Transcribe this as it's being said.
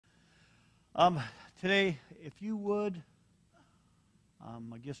Um, Today, if you would,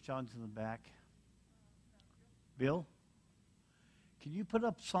 I guess John's in the back. Bill, can you put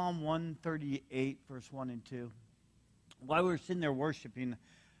up Psalm 138, verse 1 and 2? While we were sitting there worshiping,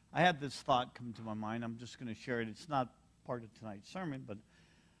 I had this thought come to my mind. I'm just going to share it. It's not part of tonight's sermon, but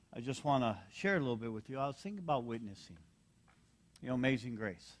I just want to share it a little bit with you. I was thinking about witnessing. Amazing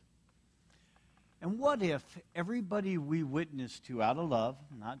grace. And what if everybody we witness to out of love,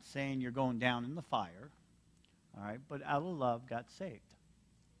 not saying you're going down in the fire, all right, but out of love got saved?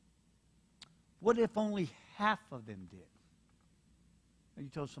 What if only half of them did? And you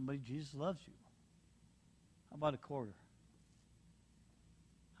told somebody Jesus loves you. How about a quarter?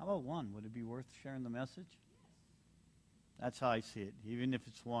 How about one? Would it be worth sharing the message? That's how I see it, even if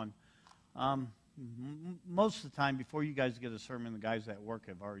it's one. Most of the time, before you guys get a sermon, the guys at work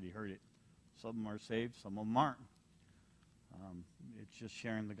have already heard it. Some of them are saved, some of them aren't. It's just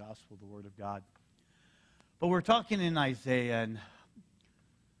sharing the gospel, the Word of God. But we're talking in Isaiah, and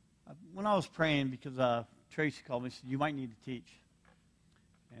when I was praying, because Tracy called me and said, you might need to teach.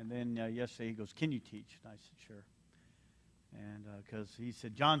 And then yesterday he goes, can you teach? And I said, sure. And because he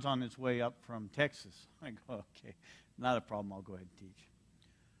said, John's on his way up from Texas. I go, okay, not a problem, I'll go ahead and teach.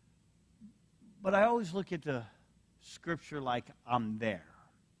 But I always look at the Scripture like I'm there.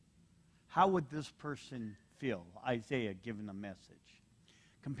 How would this person feel, Isaiah, given a message,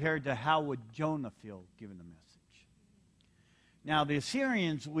 compared to how would Jonah feel given a message? Now, the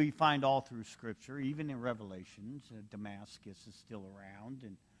Assyrians we find all through Scripture, even in Revelations. Damascus is still around.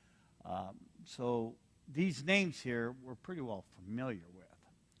 And so these names here we're pretty well familiar with,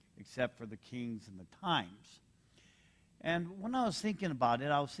 except for the kings and the times. And when I was thinking about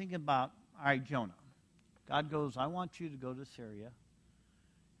it, I was thinking about, all right, Jonah. God goes, I want you to go to Syria.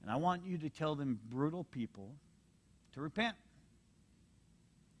 And I want you to tell them brutal people to repent.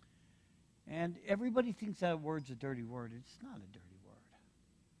 And everybody thinks that word's a dirty word. It's not a dirty word.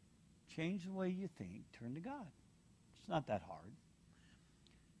 Change the way you think. Turn to God. It's not that hard.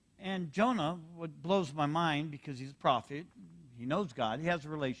 And Jonah, what blows my mind, because he's a prophet, he knows God, he has a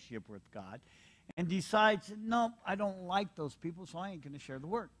relationship with God, and decides, no, I don't like those people, so I ain't going to share the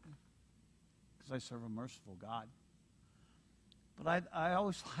word. Because I serve a merciful God. But I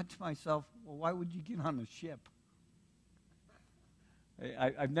always thought to myself, well, why would you get on a ship?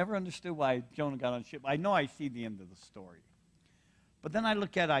 I've never understood why Jonah got on a ship. I know I see the end of the story. But then I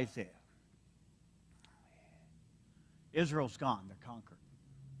look at Isaiah. Israel's gone. They're conquered.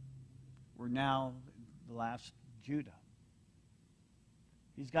 We're now the last Judah.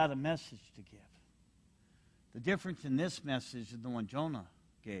 He's got a message to give. The difference in this message and the one Jonah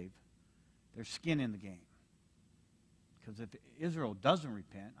gave, there's skin in the game. Because if Israel doesn't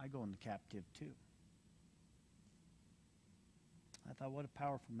repent, I go into captive too. I thought, what a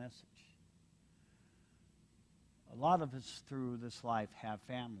powerful message. A lot of us through this life have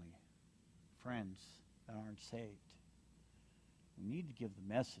family, friends that aren't saved. We need to give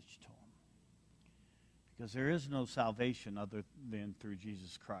the message to them. Because there is no salvation other than through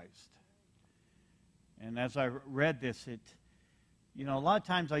Jesus Christ. And as I read this, a lot of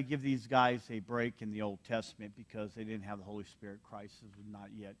times I give these guys a break in the Old Testament because they didn't have the Holy Spirit. Christ was not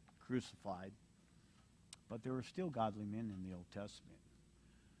yet crucified. But there were still godly men in the Old Testament.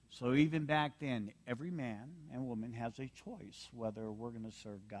 So even back then, every man and woman has a choice whether we're going to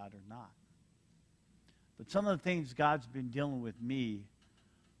serve God or not. But some of the things God's been dealing with me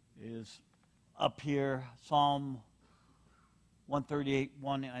is up here, Psalm 138,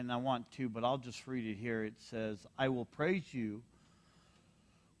 1, and I want to, but I'll just read it here. It says, I will praise you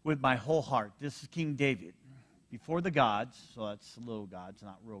with my whole heart. This is King David. Before the gods, so that's little gods,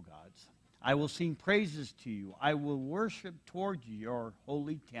 not real gods. I will sing praises to you. I will worship toward your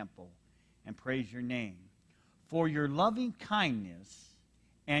holy temple and praise your name. For your loving kindness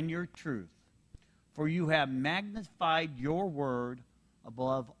and your truth. For you have magnified your word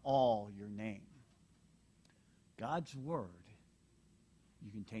above all your name. God's word you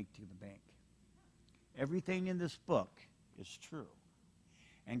can take to the bank. Everything in this book is true.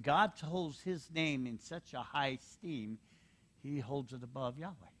 And God holds his name in such a high esteem, he holds it above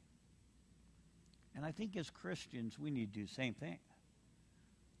Yahweh. And I think as Christians, we need to do the same thing.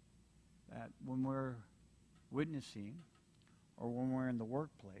 That when we're witnessing or when we're in the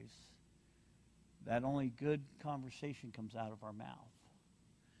workplace, that only good conversation comes out of our mouth.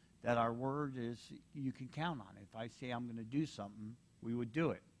 That our word is, you can count on it. If I say I'm going to do something, we would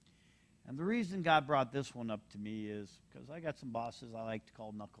do it. And the reason God brought this one up to me is because I got some bosses I like to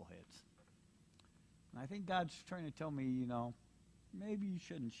call knuckleheads. And I think God's trying to tell me, maybe you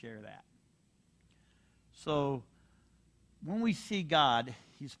shouldn't share that. So when we see God,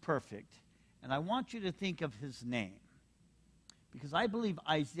 he's perfect. And I want you to think of his name, because I believe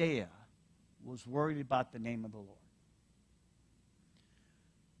Isaiah was worried about the name of the Lord.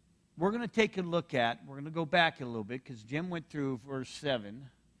 We're going to take a look at, we're going to go back a little bit, because Jim went through verse 7,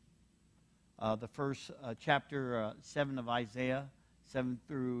 the first chapter 7 of Isaiah, 7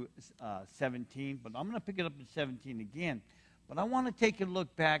 through 17. But I'm going to pick it up in 17 again. But I want to take a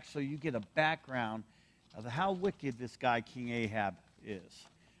look back so you get a background of how wicked this guy, King Ahab, is.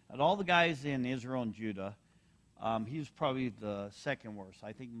 And all the guys in Israel and Judah, he was probably the second worst.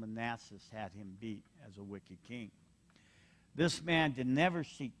 I think Manasseh had him beat as a wicked king. This man did never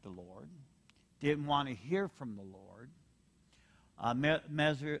seek the Lord, didn't want to hear from the Lord.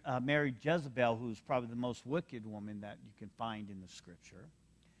 Married Jezebel, who's probably the most wicked woman that you can find in the Scripture.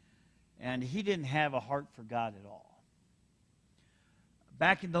 And he didn't have a heart for God at all.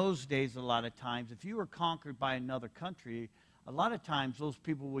 Back in those days, a lot of times, if you were conquered by another country, a lot of times those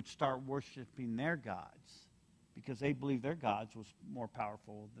people would start worshiping their gods because they believed their gods was more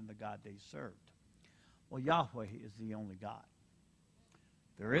powerful than the God they served. Well, Yahweh is the only God.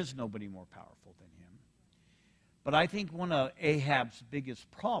 There is nobody more powerful than him. But I think one of Ahab's biggest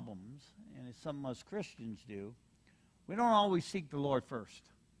problems, and it's something us Christians do, we don't always seek the Lord first.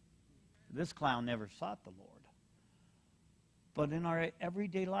 This clown never sought the Lord. But in our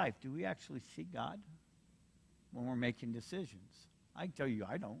everyday life, do we actually seek God when we're making decisions? I can tell you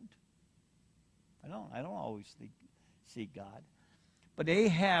I don't. I don't always seek God. But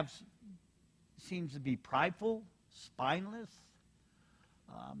Ahab seems to be prideful, spineless.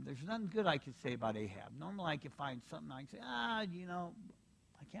 There's nothing good I can say about Ahab. Normally I can find something I can say, I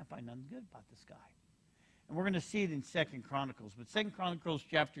can't find nothing good about this guy. And we're going to see it in 2 Chronicles. But 2 Chronicles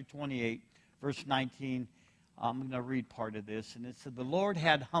chapter 28, verse 19, I'm going to read part of this. And it said, the Lord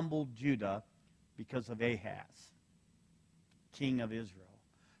had humbled Judah because of Ahaz, king of Israel.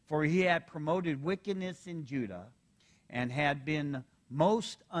 For he had promoted wickedness in Judah and had been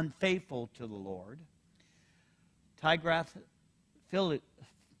most unfaithful to the Lord.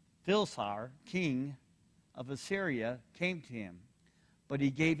 Tiglath-Pileser, king of Assyria, came to him, but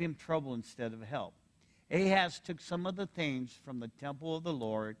he gave him trouble instead of help. Ahaz took some of the things from the temple of the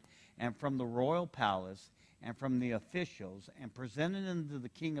Lord and from the royal palace and from the officials and presented them to the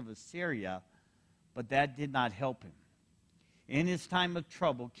king of Assyria, but that did not help him. In his time of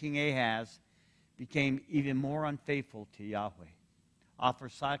trouble, King Ahaz became even more unfaithful to Yahweh,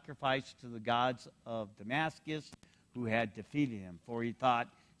 offered sacrifice to the gods of Damascus who had defeated him. For he thought,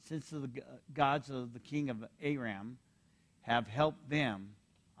 since the gods of the king of Aram have helped them,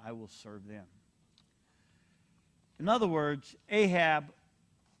 I will serve them. In other words, Ahab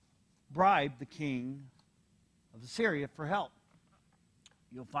bribed the king of Assyria for help.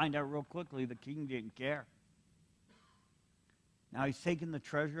 You'll find out real quickly the king didn't care. Now he's taken the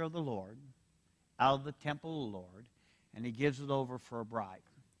treasure of the Lord out of the temple of the Lord, and he gives it over for a bribe.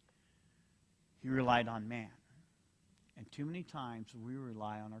 He relied on man. And too many times we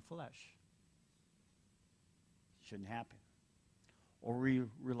rely on our flesh. Shouldn't happen. Or we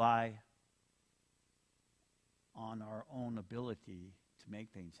rely on our own ability to make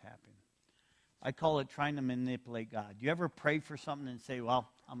things happen. I call it trying to manipulate God. Do you ever pray for something and say, well,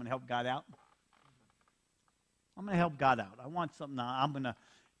 I'm going to help God out? I'm going to help God out. I want something now. I'm going to,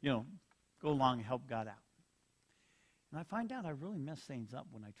 go along and help God out. And I find out I really mess things up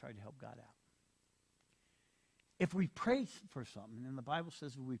when I try to help God out. If we pray for something, and the Bible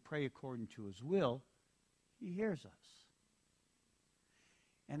says if we pray according to his will, he hears us.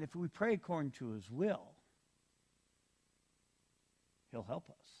 And if we pray according to his will, he'll help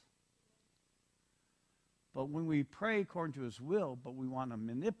us. But when we pray according to his will, but we want to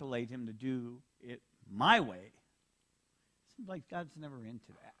manipulate him to do it my way, it seems like God's never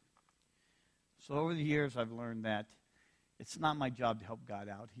into that. So over the years, I've learned that it's not my job to help God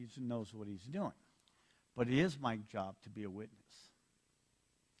out. He knows what he's doing. But it is my job to be a witness.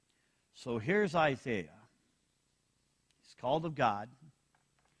 So here's Isaiah. He's called of God,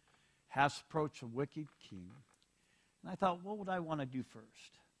 has approached a wicked king. And I thought, what would I want to do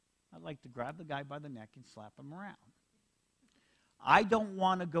first? I'd like to grab the guy by the neck and slap him around. I don't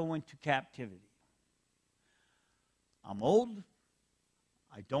want to go into captivity. I'm old.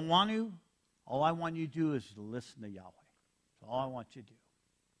 I don't want to. All I want you to do is to listen to Yahweh. That's all I want you to do.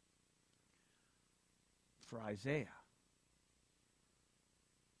 For Isaiah,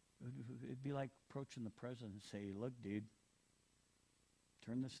 it'd be like approaching the president and say, look, dude,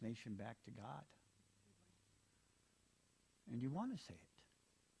 turn this nation back to God. And you want to say it.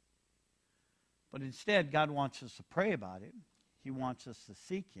 But instead, God wants us to pray about it. He wants us to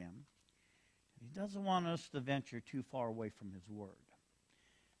seek him. He doesn't want us to venture too far away from his word.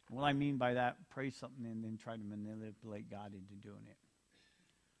 What I mean by that, pray something and then try to manipulate God into doing it.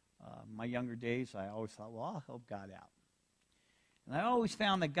 My younger days, I always thought, well, I'll help God out. And I always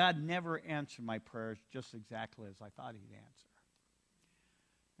found that God never answered my prayers just exactly as I thought he'd answer.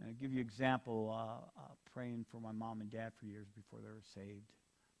 And I'll give you an example, praying for my mom and dad for years before they were saved.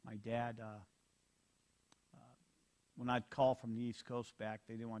 My dad, when I'd call from the East Coast back,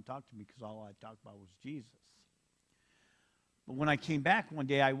 they didn't want to talk to me because all I'd talk about was Jesus. But when I came back one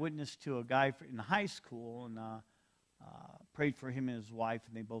day, I witnessed to a guy in high school and prayed for him and his wife,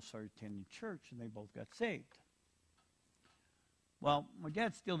 and they both started attending church, and they both got saved. Well, my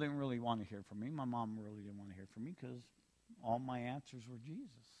dad still didn't really want to hear from me. My mom really didn't want to hear from me because all my answers were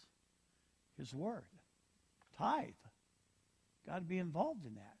Jesus, his word, tithe. Got to be involved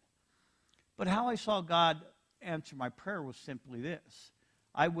in that. But how I saw God answer my prayer was simply this.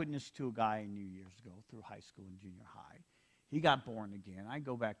 I witnessed to a guy I knew years ago through high school and junior high. He got born again. I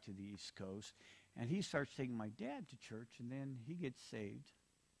go back to the East Coast, and he starts taking my dad to church, and then he gets saved,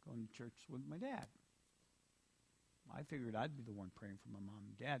 going to church with my dad. I figured I'd be the one praying for my mom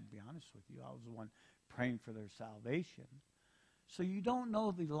and dad, to be honest with you. I was the one praying for their salvation. So you don't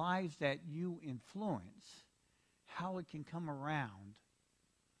know the lives that you influence, how it can come around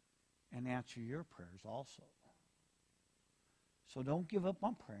and answer your prayers also. So don't give up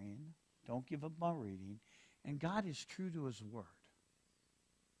on praying. Don't give up on reading. And God is true to his word.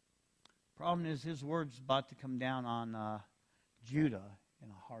 Problem is, his word's about to come down on Judah in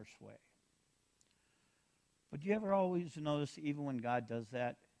a harsh way. But do you ever always notice, even when God does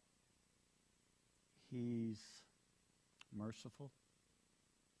that, he's merciful?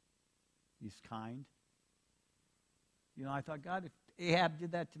 He's kind? You know, I thought, God, if Ahab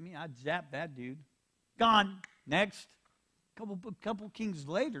did that to me, I'd zap that dude. Gone. Next. Couple kings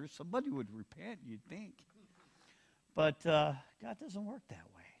later, somebody would repent, you'd think. But God doesn't work that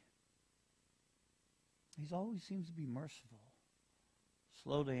way. He always seems to be merciful,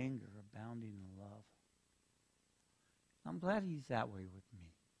 slow to anger, abounding in love. I'm glad he's that way with me.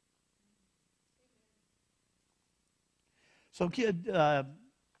 So,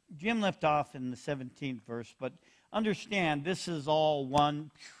 Jim left off in the 17th verse, but understand this is all one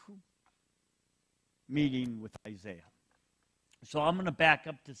meeting with Isaiah. So I'm going to back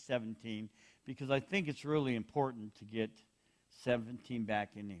up to 17 because I think it's really important to get 17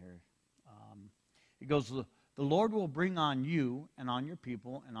 back in here. It goes, the Lord will bring on you and on your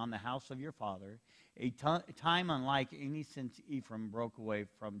people and on the house of your father a time unlike any since Ephraim broke away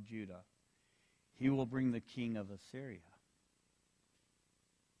from Judah. He will bring the king of Assyria.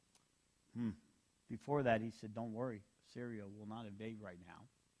 Before that, he said, don't worry, Syria will not invade right now.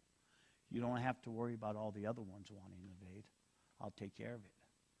 You don't have to worry about all the other ones wanting to invade. I'll take care of it.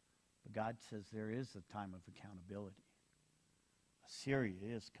 But God says there is a time of accountability. Assyria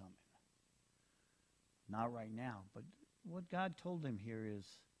is coming. Not right now, but what God told him here is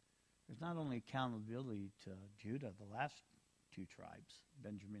there's not only accountability to Judah, the last two tribes,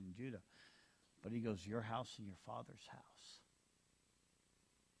 Benjamin and Judah, but he goes, your house and your father's house.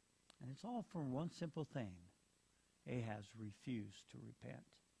 And it's all for one simple thing. Ahaz refused to repent.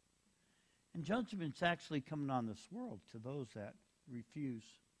 And judgment's actually coming on this world to those that refuse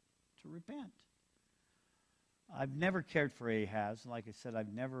to repent. I've never cared for Ahaz. Like I said,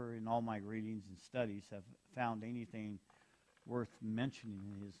 I've never, in all my readings and studies, have found anything worth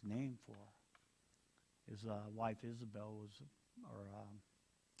mentioning his name for. His wife Isabel was, or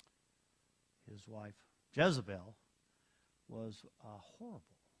his wife Jezebel was horrible.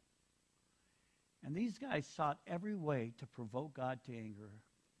 And these guys sought every way to provoke God to anger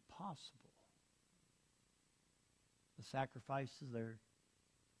possible. The sacrifices, their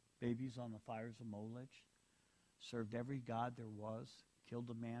babies on the fires of Molech, served every god there was, killed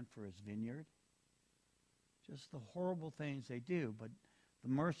a man for his vineyard. Just the horrible things they do. But the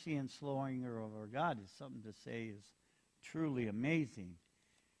mercy and slow anger of our God is something to say is truly amazing.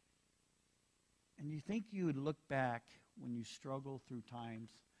 And you think you would look back when you struggle through times,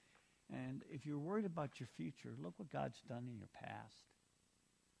 and if you're worried about your future, look what God's done in your past.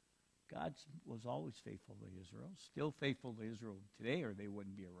 God was always faithful to Israel, still faithful to Israel today, or they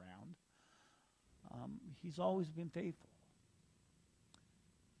wouldn't be around. He's always been faithful.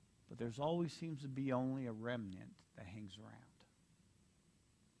 But there's always seems to be only a remnant that hangs around.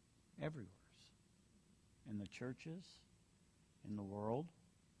 Everywhere. In the churches, in the world.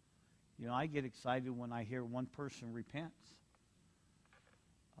 You know, I get excited when I hear one person repents.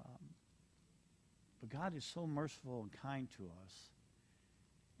 But God is so merciful and kind to us.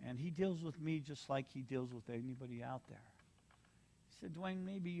 And he deals with me just like he deals with anybody out there. He said, Dwayne,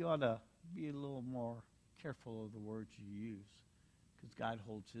 maybe you ought to be a little more careful of the words you use. because God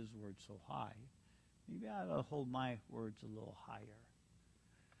holds his word so high. Maybe I ought to hold my words a little higher.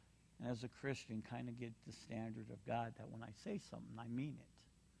 And as a Christian, kind of get the standard of God that when I say something, I mean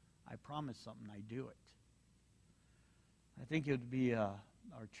it. I promise something, I do it. I think it would be, our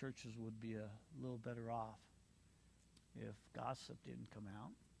churches would be a little better off if gossip didn't come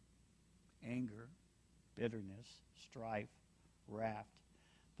out. Anger, bitterness, strife, wrath.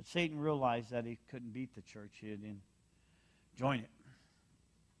 But Satan realized that he couldn't beat the church. He didn't join it.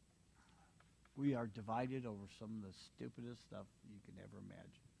 We are divided over some of the stupidest stuff you can ever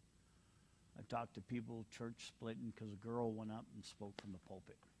imagine. I've talked to people, church splitting because a girl went up and spoke from the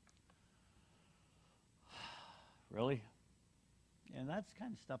pulpit. Really? And that's the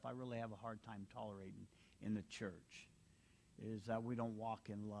kind of stuff I really have a hard time tolerating in the church, is that we don't walk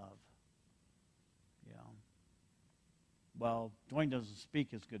in love. You know. Well, Dwayne doesn't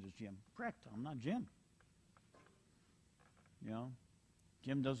speak as good as Jim. Correct. I'm not Jim. You know.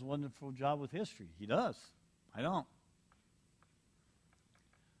 Jim does a wonderful job with history. He does. I don't.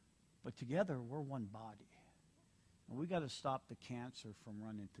 But together, we're one body. And we got to stop the cancer from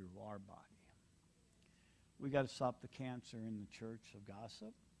running through our body. We got to stop the cancer in the church of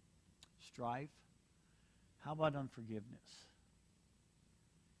gossip, strife. How about unforgiveness?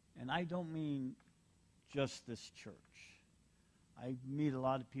 And I don't mean just this church. I meet a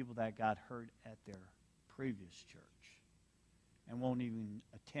lot of people that got hurt at their previous church and won't even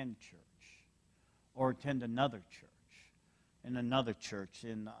attend church or attend another church and another church.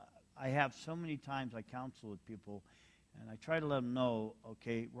 And I have so many times I counsel with people, and I try to let them know,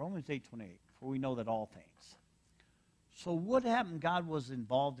 okay, Romans 8:28, for we know that all things. So what happened? God was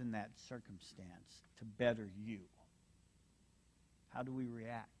involved in that circumstance to better you. How do we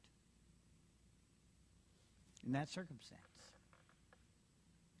react in that circumstance?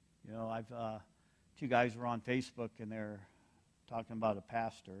 You know, I've two guys were on Facebook, and they're talking about a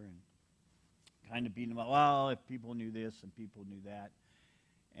pastor and kind of beating him up. Well, if people knew this and people knew that.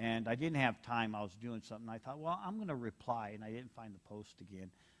 And I didn't have time. I was doing something. I thought, well, I'm going to reply, and I didn't find the post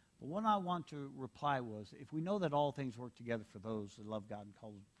again. But what I want to reply was, if we know that all things work together for those that love God and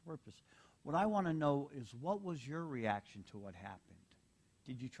call them to purpose, what I want to know is, what was your reaction to what happened?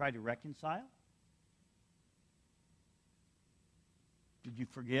 Did you try to reconcile? Did you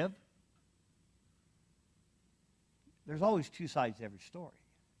forgive? There's always two sides to every story.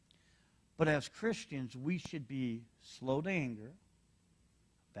 But as Christians, we should be slow to anger,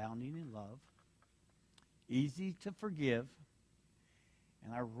 abounding in love, easy to forgive,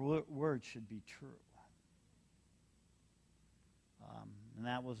 and our words should be true. And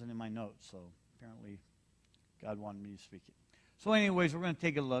that wasn't in my notes, so apparently God wanted me to speak it. So anyways, we're going to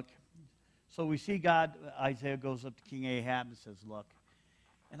take a look. So we see God, Isaiah goes up to King Ahab and says, look.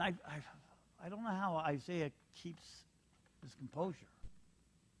 And I don't know how Isaiah keeps his composure.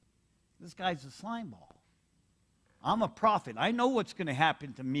 This guy's a slime ball. I'm a prophet. I know what's going to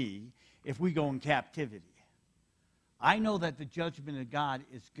happen to me if we go in captivity. I know that the judgment of God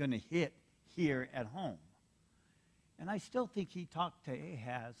is going to hit here at home. And I still think he talked to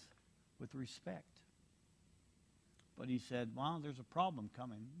Ahaz with respect. But he said, well, there's a problem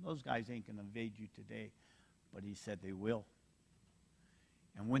coming. Those guys ain't going to invade you today. But he said they will.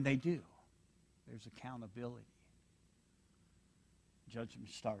 And when they do, there's accountability. Judgment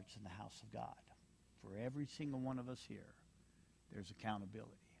starts in the house of God. For every single one of us here, there's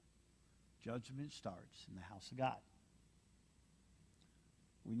accountability. Judgment starts in the house of God.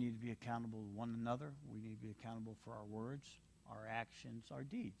 We need to be accountable to one another. We need to be accountable for our words, our actions, our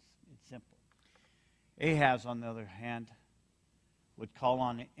deeds. It's simple. Ahaz, on the other hand, would call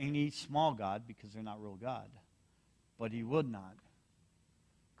on any small god because they're not real God, but he would not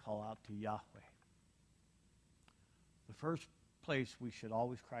call out to Yahweh. The first place we should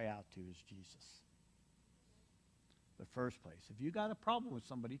always cry out to is Jesus. The first place. If you got a problem with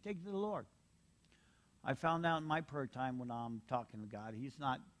somebody, take it to the Lord. I found out in my prayer time when I'm talking to God, he's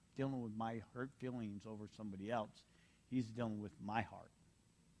not dealing with my hurt feelings over somebody else. He's dealing with my heart.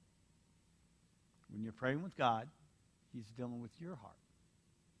 When you're praying with God, he's dealing with your heart.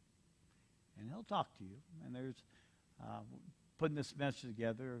 And he'll talk to you. And there's putting this message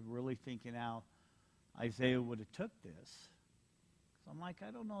together, really thinking how Isaiah would have took this. So I'm like, I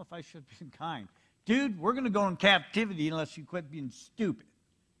don't know if I should be kind. Dude, we're going to go in captivity unless you quit being stupid.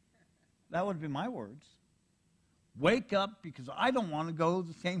 That would be my words. Wake up, because I don't want to go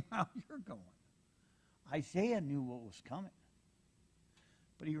the same route you're going. Isaiah knew what was coming.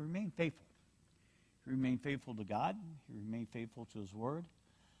 But he remained faithful. He remained faithful to God. He remained faithful to his word.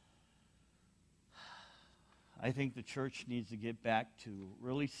 I think the church needs to get back to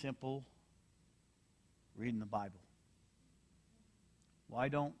really simple reading the Bible.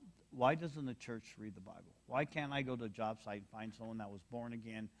 Why doesn't the church read the Bible? Why can't I go to a job site and find someone that was born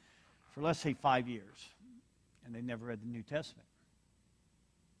again for, let's say, 5 years, and they never read the New Testament?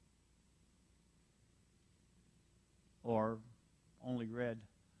 Or only read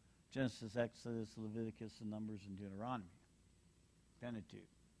Genesis, Exodus, Leviticus, and Numbers, and Deuteronomy. Pentateuch.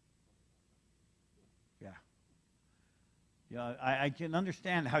 Yeah. Yeah, I can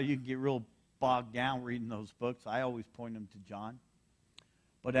understand how you can get real bogged down reading those books. I always point them to John.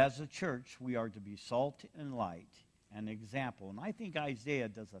 But as a church, we are to be salt and light and example. And I think Isaiah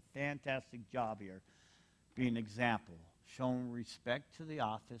does a fantastic job here being an example, showing respect to the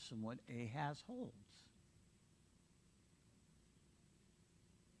office and what Ahaz holds.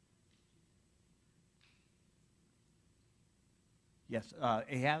 Yes,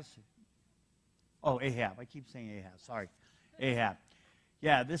 Ahaz. Oh, Ahab. I keep saying Ahaz. Sorry. Ahab.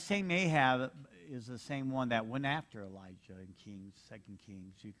 Yeah, this same Ahab is the same one that went after Elijah in Kings, 2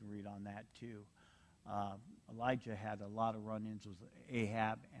 Kings. You can read on that too. Elijah had a lot of run-ins with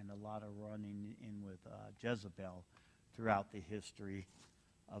Ahab and a lot of running in with Jezebel throughout the history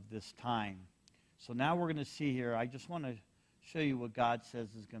of this time. So now we're going to see here, I just want to show you what God says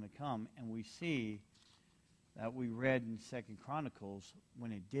is going to come. And we see that we read in 2 Chronicles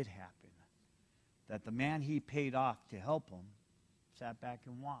when it did happen, that the man he paid off to help him sat back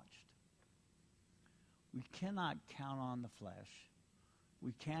and watched. We cannot count on the flesh.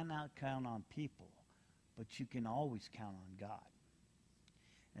 We cannot count on people, but you can always count on God.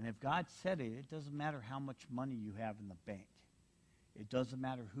 And if God said it, it doesn't matter how much money you have in the bank. It doesn't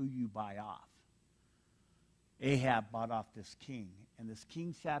matter who you buy off. Ahab bought off this king, and this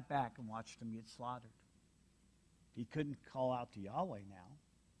king sat back and watched him get slaughtered. He couldn't call out to Yahweh now.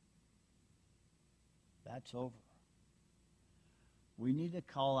 That's over. We need to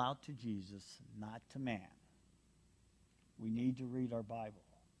call out to Jesus, not to man. We need to read our Bible.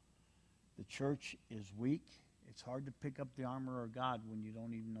 The church is weak. It's hard to pick up the armor of God when you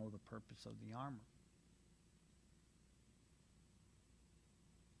don't even know the purpose of the armor.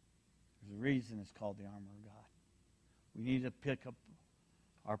 There's a reason it's called the armor of God. We need to pick up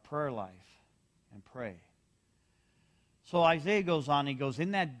our prayer life and pray. So Isaiah goes on, he goes,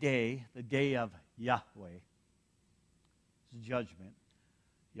 in that day, the day of Yahweh, it's judgment,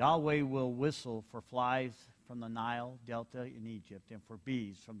 Yahweh will whistle for flies from the Nile Delta in Egypt and for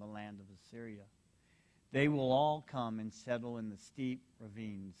bees from the land of Assyria. They will all come and settle in the steep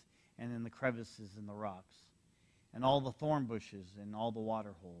ravines and in the crevices in the rocks and all the thorn bushes and all the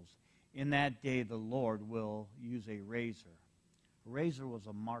water holes. In that day the Lord will use a razor. A razor was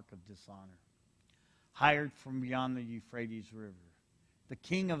a mark of dishonor, hired from beyond the Euphrates River, the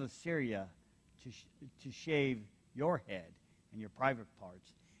king of Assyria, to shave your head and your private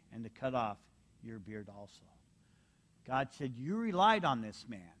parts and to cut off your beard also. God said, you relied on this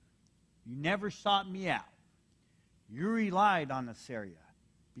man. You never sought me out. You relied on Assyria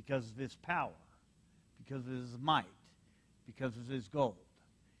because of his power, because of his might, because of his gold.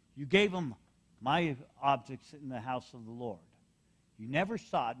 You gave him my objects in the house of the Lord. You never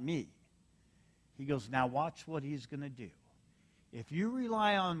sought me. He goes, now watch what he's going to do. If you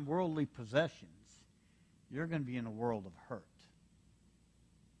rely on worldly possessions, you're going to be in a world of hurt.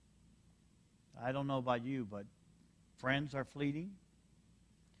 I don't know about you, but friends are fleeting.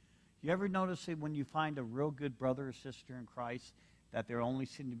 You ever notice that when you find a real good brother or sister in Christ, that they're only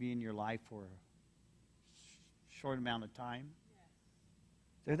seen to be in your life for a short amount of time? Yes.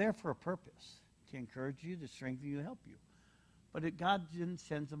 They're there for a purpose, to encourage you, to strengthen you, to help you. But God didn't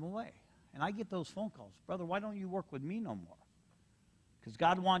send them away. And I get those phone calls. Brother, why don't you work with me no more? Because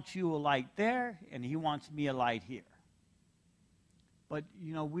God wants you a light there, and he wants me a light here. But,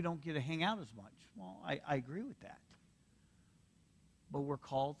 we don't get to hang out as much. Well, I agree with that. But we're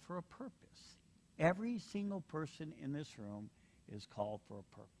called for a purpose. Every single person in this room is called for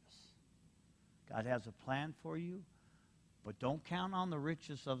a purpose. God has a plan for you, but don't count on the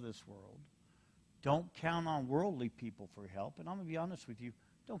riches of this world. Don't count on worldly people for help. And I'm going to be honest with you,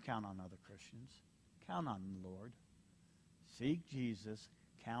 don't count on other Christians. Count on the Lord. Seek Jesus.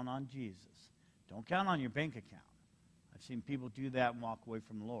 Count on Jesus. Don't count on your bank account. I've seen people do that and walk away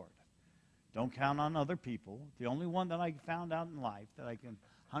from the Lord. Don't count on other people. The only one that I found out in life that I can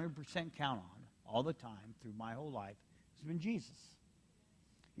 100% count on all the time through my whole life has been Jesus.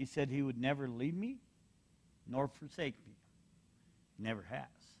 He said he would never leave me nor forsake me. Never has.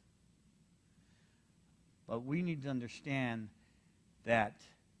 But we need to understand that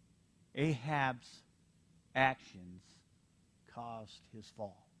Ahab's actions caused his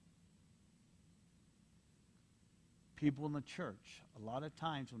fall. People in the church, a lot of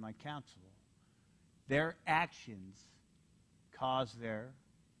times when I counsel, their actions cause their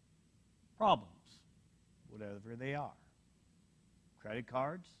problems, whatever they are. Credit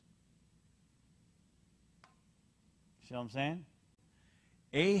cards. See what I'm saying?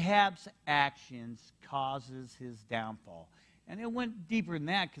 Ahab's actions causes his downfall. And it went deeper than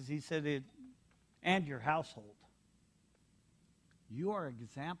that because he said it, and your household. You are an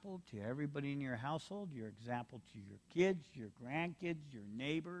example to everybody in your household. You're an example to your kids, your grandkids, your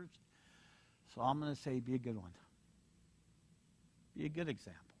neighbors. So I'm going to say be a good one. Be a good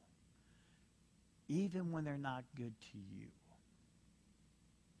example. Even when they're not good to you.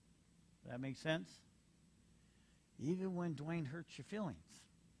 Does that make sense? Even when Dwayne hurts your feelings.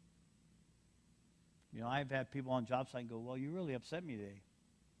 You know, I've had people on job site go, well, you really upset me today.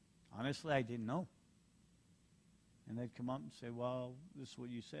 Honestly, I didn't know. And they'd come up and say, well, this is what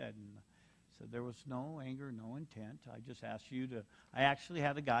you said. And I said, there was no anger, no intent. I just asked you to. I actually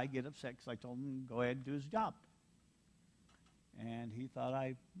had a guy get upset because I told him to go ahead and do his job. And he thought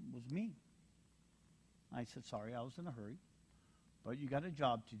I was mean. I said, sorry, I was in a hurry. But you got a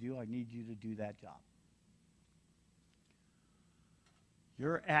job to do. I need you to do that job.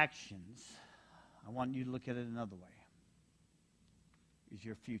 Your actions, I want you to look at it another way, is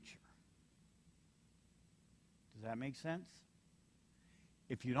your future. Does that make sense?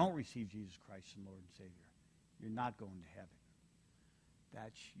 If you don't receive Jesus Christ as Lord and Savior, you're not going to heaven.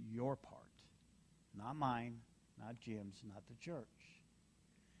 That's your part. Not mine, not Jim's, not the church.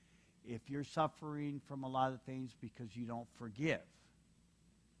 If you're suffering from a lot of things because you don't forgive,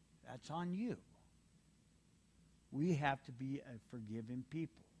 that's on you. We have to be a forgiving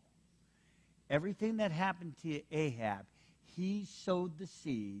people. Everything that happened to Ahab, he sowed the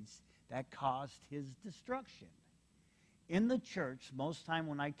seeds that caused his destruction. In the church, most time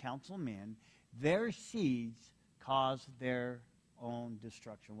when I counsel men, their seeds cause their own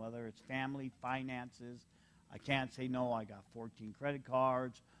destruction, whether it's family, finances. I can't say, no, I got 14 credit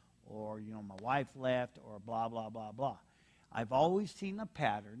cards, or, you know, my wife left, or blah, blah, blah, blah. I've always seen a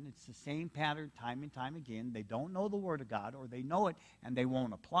pattern. It's the same pattern time and time again. They don't know the Word of God, or they know it and they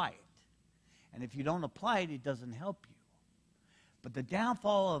won't apply it. And if you don't apply it, it doesn't help you. But the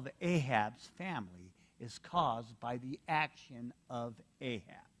downfall of Ahab's family is caused by the action of Ahab.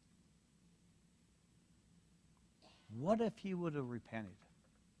 What if he would have repented?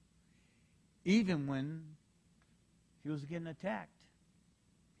 Even when he was getting attacked.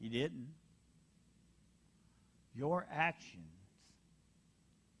 He didn't. Your actions,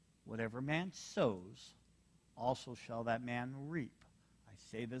 whatever man sows, also shall that man reap. I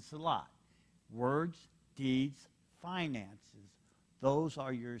say this a lot. Words, deeds, finances, those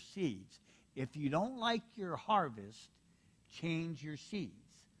are your seeds. If you don't like your harvest, change your seeds.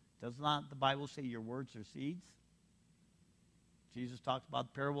 Does not the Bible say your words are seeds? Jesus talks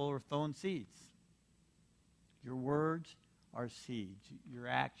about the parable of throwing seeds. Your words are seeds. Your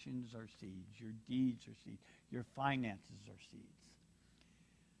actions are seeds. Your deeds are seeds. Your finances are seeds.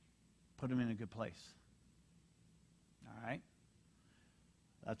 Put them in a good place. All right?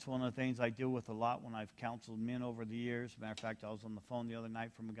 That's one of the things I deal with a lot when I've counseled men over the years. As a matter of fact, I was on the phone the other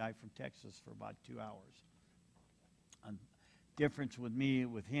night from a guy from Texas for about 2 hours. The difference with me,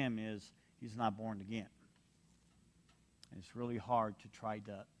 with him, is he's not born again. And it's really hard to try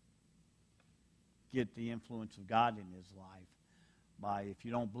to get the influence of God in his life by, if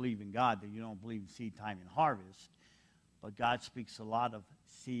you don't believe in God, then you don't believe in seed time and harvest. But God speaks a lot of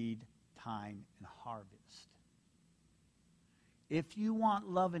seed time and harvest. If you want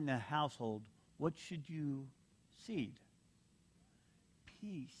love in the household, what should you seed?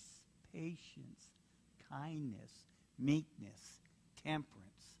 Peace, patience, kindness, meekness,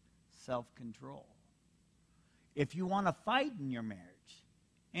 temperance, self-control. If you want to fight in your marriage,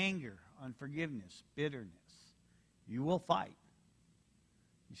 anger, unforgiveness, bitterness, you will fight.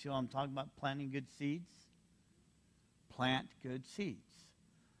 You see what I'm talking about? Planting good seeds? Plant good seeds.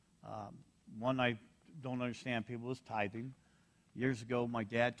 One I don't understand people is tithing. Years ago, my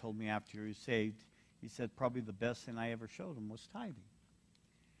dad told me after he was saved, he said probably the best thing I ever showed him was tithing.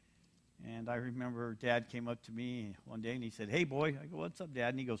 And I remember Dad came up to me one day and he said, hey, boy. I go, what's up, Dad?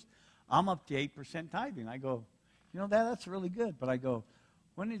 And he goes, I'm up to 8% tithing. I go, you know, Dad, that's really good. But I go,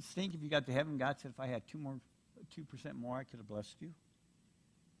 wouldn't it stink if you got to heaven? God said if I had 2% more, I could have blessed you.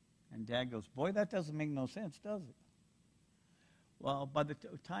 And Dad goes, boy, that doesn't make no sense, does it? Well, by the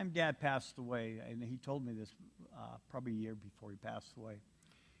time Dad passed away, and he told me this probably a year before he passed away,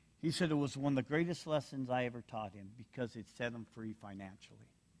 he said it was one of the greatest lessons I ever taught him because it set him free financially.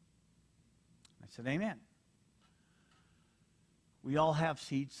 I said, amen. We all have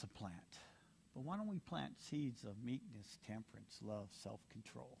seeds to plant. But why don't we plant seeds of meekness, temperance, love,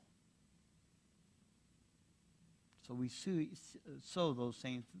 self-control? So we sow those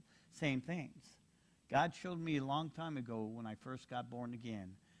same things. God showed me a long time ago when I first got born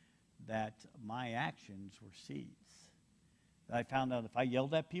again that my actions were seeds. I found out if I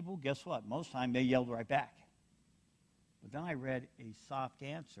yelled at people, guess what? Most of the time they yelled right back. But then I read a soft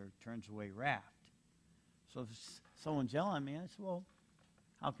answer turns away wrath. So if someone's yelling at me, I said, well,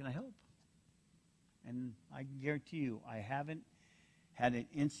 how can I help? And I can guarantee you, I haven't had an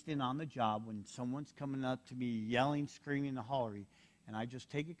instant on the job when someone's coming up to me yelling, screaming, and hollering, and I just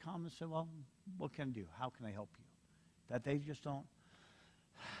take it calm and say, well, what can I do? How can I help you? That they just don't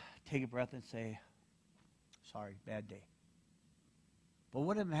take a breath and say, sorry, bad day. But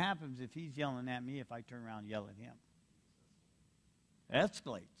what happens if he's yelling at me if I turn around and yell at him? It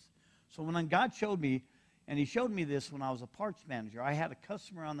escalates. So when God showed me, and he showed me this when I was a parts manager, I had a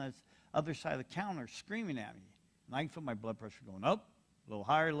customer on the other side of the counter screaming at me. And I can feel my blood pressure going up, a little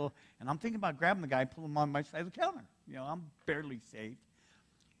higher, and I'm thinking about grabbing the guy, pulling him on my side of the counter. You know, I'm barely saved.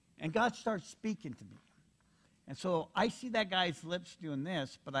 And God starts speaking to me. And so I see that guy's lips doing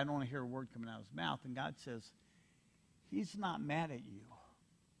this, but I don't want to hear a word coming out of his mouth. And God says, he's not mad at you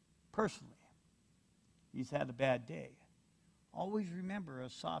personally. He's had a bad day. Always remember, a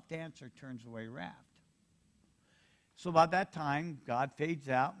soft answer turns away wrath. So about that time, God fades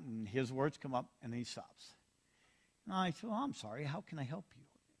out, and his words come up, and then he stops. And I said, well, I'm sorry. How can I help you?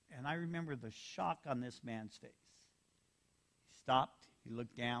 And I remember the shock on this man's face. He stopped. He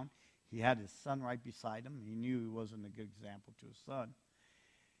looked down. He had his son right beside him. He knew he wasn't a good example to his son.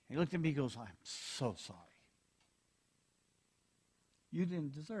 He looked at me and goes, I'm so sorry. You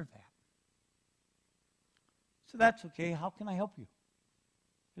didn't deserve that. So that's okay. How can I help you?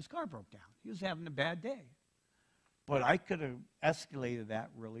 His car broke down. He was having a bad day. But I could have escalated that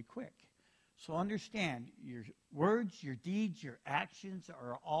really quick. So understand, your words, your deeds, your actions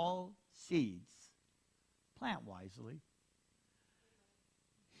are all seeds. Plant wisely.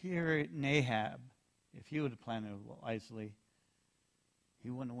 Here at Ahab, if he would have planted wisely, he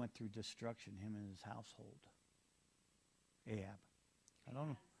wouldn't have went through destruction, him and his household. Ahab. I don't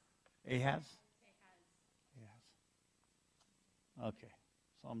know. Ahaz? Okay.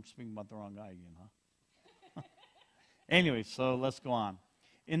 So I'm speaking about the wrong guy again, huh? Anyway, so let's go on.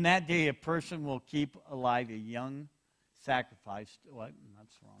 In that day, a person will keep alive a young sacrifice. What?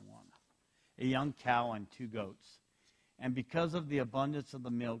 That's the wrong one. A young cow and 2 goats. And because of the abundance of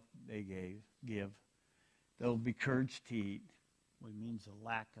the milk they give, they will be encouraged to eat, which means a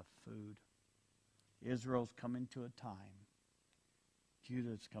lack of food. Israel's coming to a time.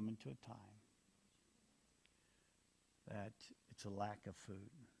 Judah's coming to a time that it's a lack of food.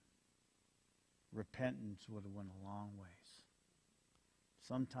 Repentance would have went a long ways.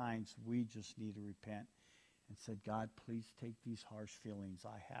 Sometimes we just need to repent and say, God, please take these harsh feelings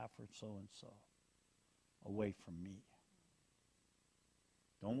I have for so-and-so away from me.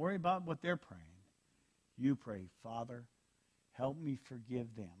 Don't worry about what they're praying. You pray, Father, help me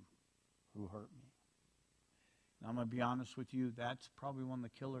forgive them who hurt me. And I'm going to be honest with you, that's probably one of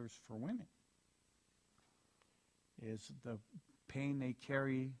the killers for women, is the pain they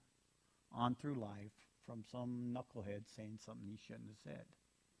carry on through life from some knucklehead saying something he shouldn't have said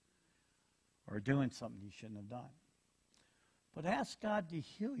or doing something he shouldn't have done. But ask God to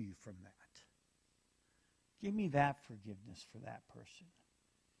heal you from that. Give me that forgiveness for that person.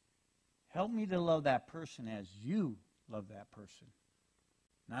 Help me to love that person as you love that person,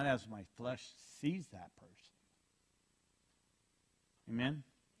 not as my flesh sees that person. Amen?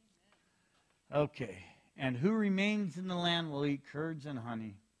 Okay. And who remains in the land will eat curds and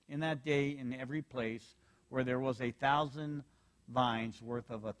honey. In that day, in every place where there was 1,000 vines worth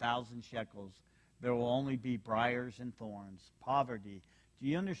of 1,000 shekels, there will only be briars and thorns. Poverty. Do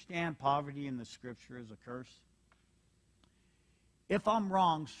you understand poverty in the Scripture is a curse? If I'm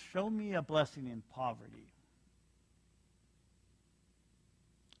wrong, show me a blessing in poverty.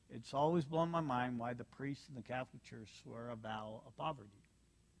 It's always blown my mind why the priests in the Catholic Church swear a vow of poverty.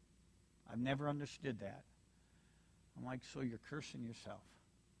 I've never understood that. I'm like, so you're cursing yourself.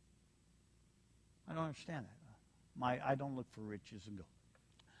 I don't understand that. I don't look for riches and gold.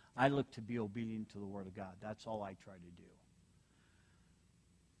 I look to be obedient to the Word of God. That's all I try to do.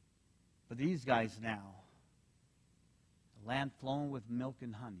 But these guys now, the land flowing with milk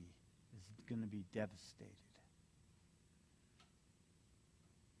and honey is going to be devastated.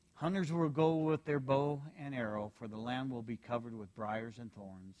 Hunters will go with their bow and arrow, for the land will be covered with briars and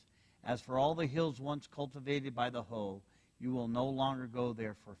thorns. As for all the hills once cultivated by the hoe, you will no longer go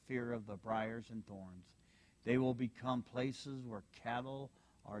there for fear of the briars and thorns. They will become places where cattle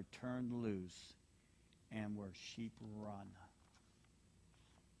are turned loose and where sheep run.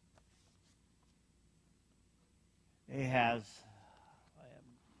 Ahaz,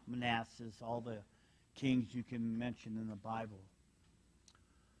 Manasseh, all the kings you can mention in the Bible.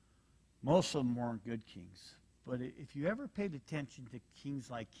 Most of them weren't good kings. But if you ever paid attention to kings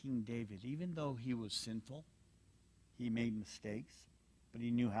like King David, even though he was sinful, he made mistakes, but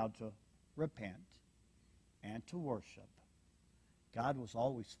he knew how to repent and to worship. God was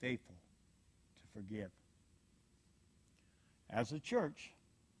always faithful to forgive. As a church,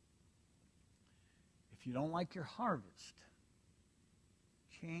 if you don't like your harvest,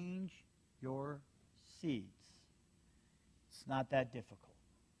 change your seeds. It's not that difficult.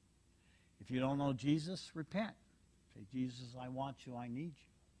 If you don't know Jesus, repent. Say, Jesus, I want you, I need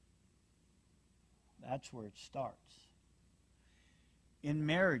you. That's where it starts. In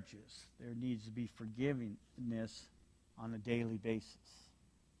marriages, there needs to be forgiveness on a daily basis.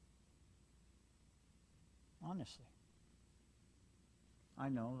 Honestly. I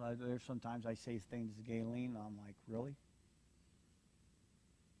know, there's sometimes I say things to Gayleen, I'm like, really?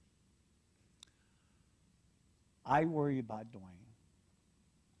 I worry about Dwayne.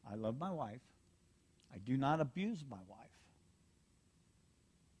 I love my wife. I do not abuse my wife.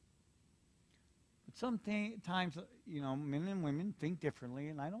 But sometimes, men and women think differently,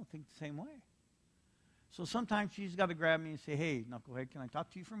 and I don't think the same way. So sometimes she's got to grab me and say, hey, knucklehead, can I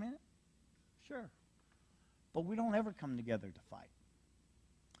talk to you for a minute? Sure. But we don't ever come together to fight.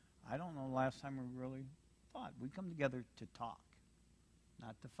 I don't know the last time we really fought. We come together to talk,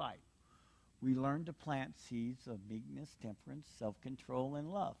 not to fight. We learn to plant seeds of meekness, temperance, self-control,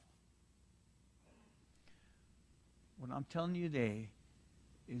 and love. What I'm telling you today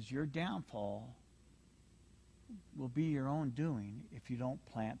is your downfall will be your own doing if you don't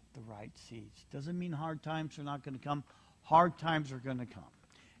plant the right seeds. Doesn't mean hard times are not going to come. Hard times are going to come.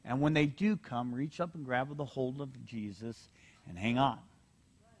 And when they do come, reach up and grab the hold of Jesus and hang on.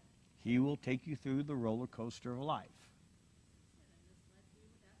 He will take you through the roller coaster of life.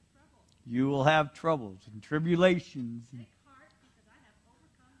 You will have troubles and tribulations. Take heart, because I have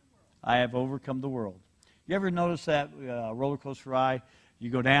overcome the world. I have overcome the world. You ever notice that roller coaster ride?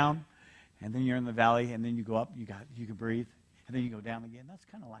 You go down, and then you're in the valley, and then you go up. You can breathe, and then you go down again. That's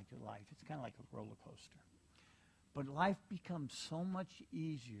kind of like your life. It's kind of like a roller coaster. But life becomes so much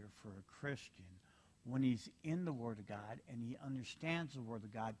easier for a Christian when he's in the Word of God and he understands the Word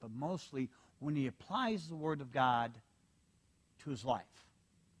of God, but mostly when he applies the Word of God to his life.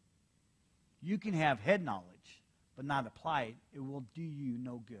 You can have head knowledge, but not apply it. It will do you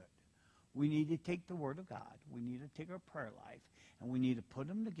no good. We need to take the Word of God. We need to take our prayer life, and we need to put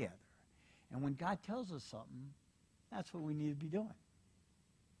them together. And when God tells us something, that's what we need to be doing.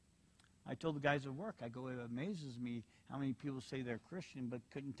 I told the guys at work, it amazes me how many people say they're Christian, but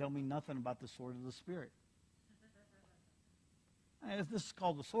couldn't tell me nothing about the sword of the Spirit. If this is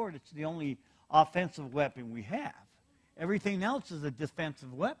called the sword, it's the only offensive weapon we have. Everything else is a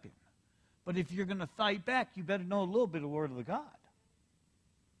defensive weapon. But if you're going to fight back, you better know a little bit of the Word of God.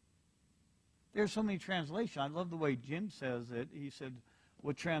 There's so many translations. I love the way Jim says it. He said,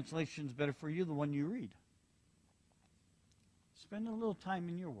 what translation is better for you? The one you read. Spend a little time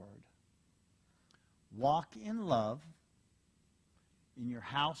in your Word. Walk in love in your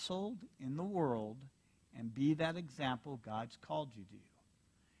household, in the world, and be that example God's called you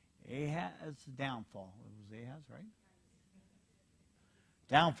to. Ahaz's downfall. It was Ahaz, right?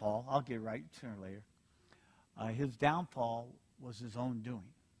 Downfall, I'll get right sooner or later. His downfall was his own doing.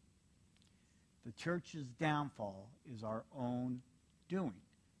 The church's downfall is our own doing.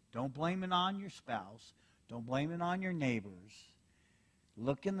 Don't blame it on your spouse. Don't blame it on your neighbors.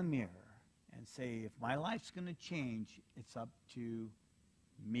 Look in the mirror and say, if my life's going to change, it's up to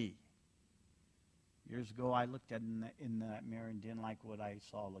me. Years ago, I looked at in that mirror and didn't like what I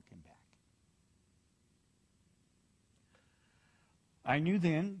saw looking back. I knew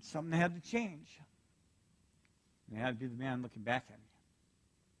then something had to change. And it had to be the man looking back at me.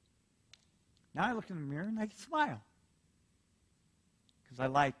 Now I look in the mirror and I can smile. Because I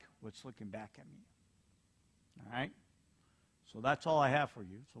like what's looking back at me. All right? So that's all I have for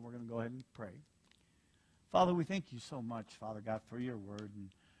you. So we're going to go ahead and pray. Father, we thank you so much, Father God, for your word and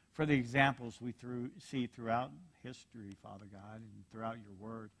for the examples we see throughout history, Father God, and throughout your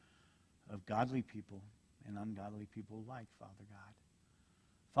word of godly people and ungodly people alike, Father God.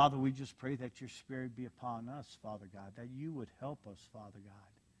 Father, we just pray that your Spirit be upon us, Father God, that you would help us, Father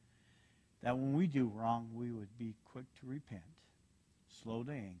God, that when we do wrong, we would be quick to repent, slow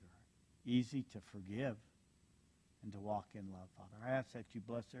to anger, easy to forgive, and to walk in love, Father. I ask that you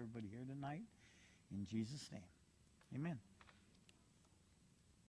bless everybody here tonight. In Jesus' name, amen.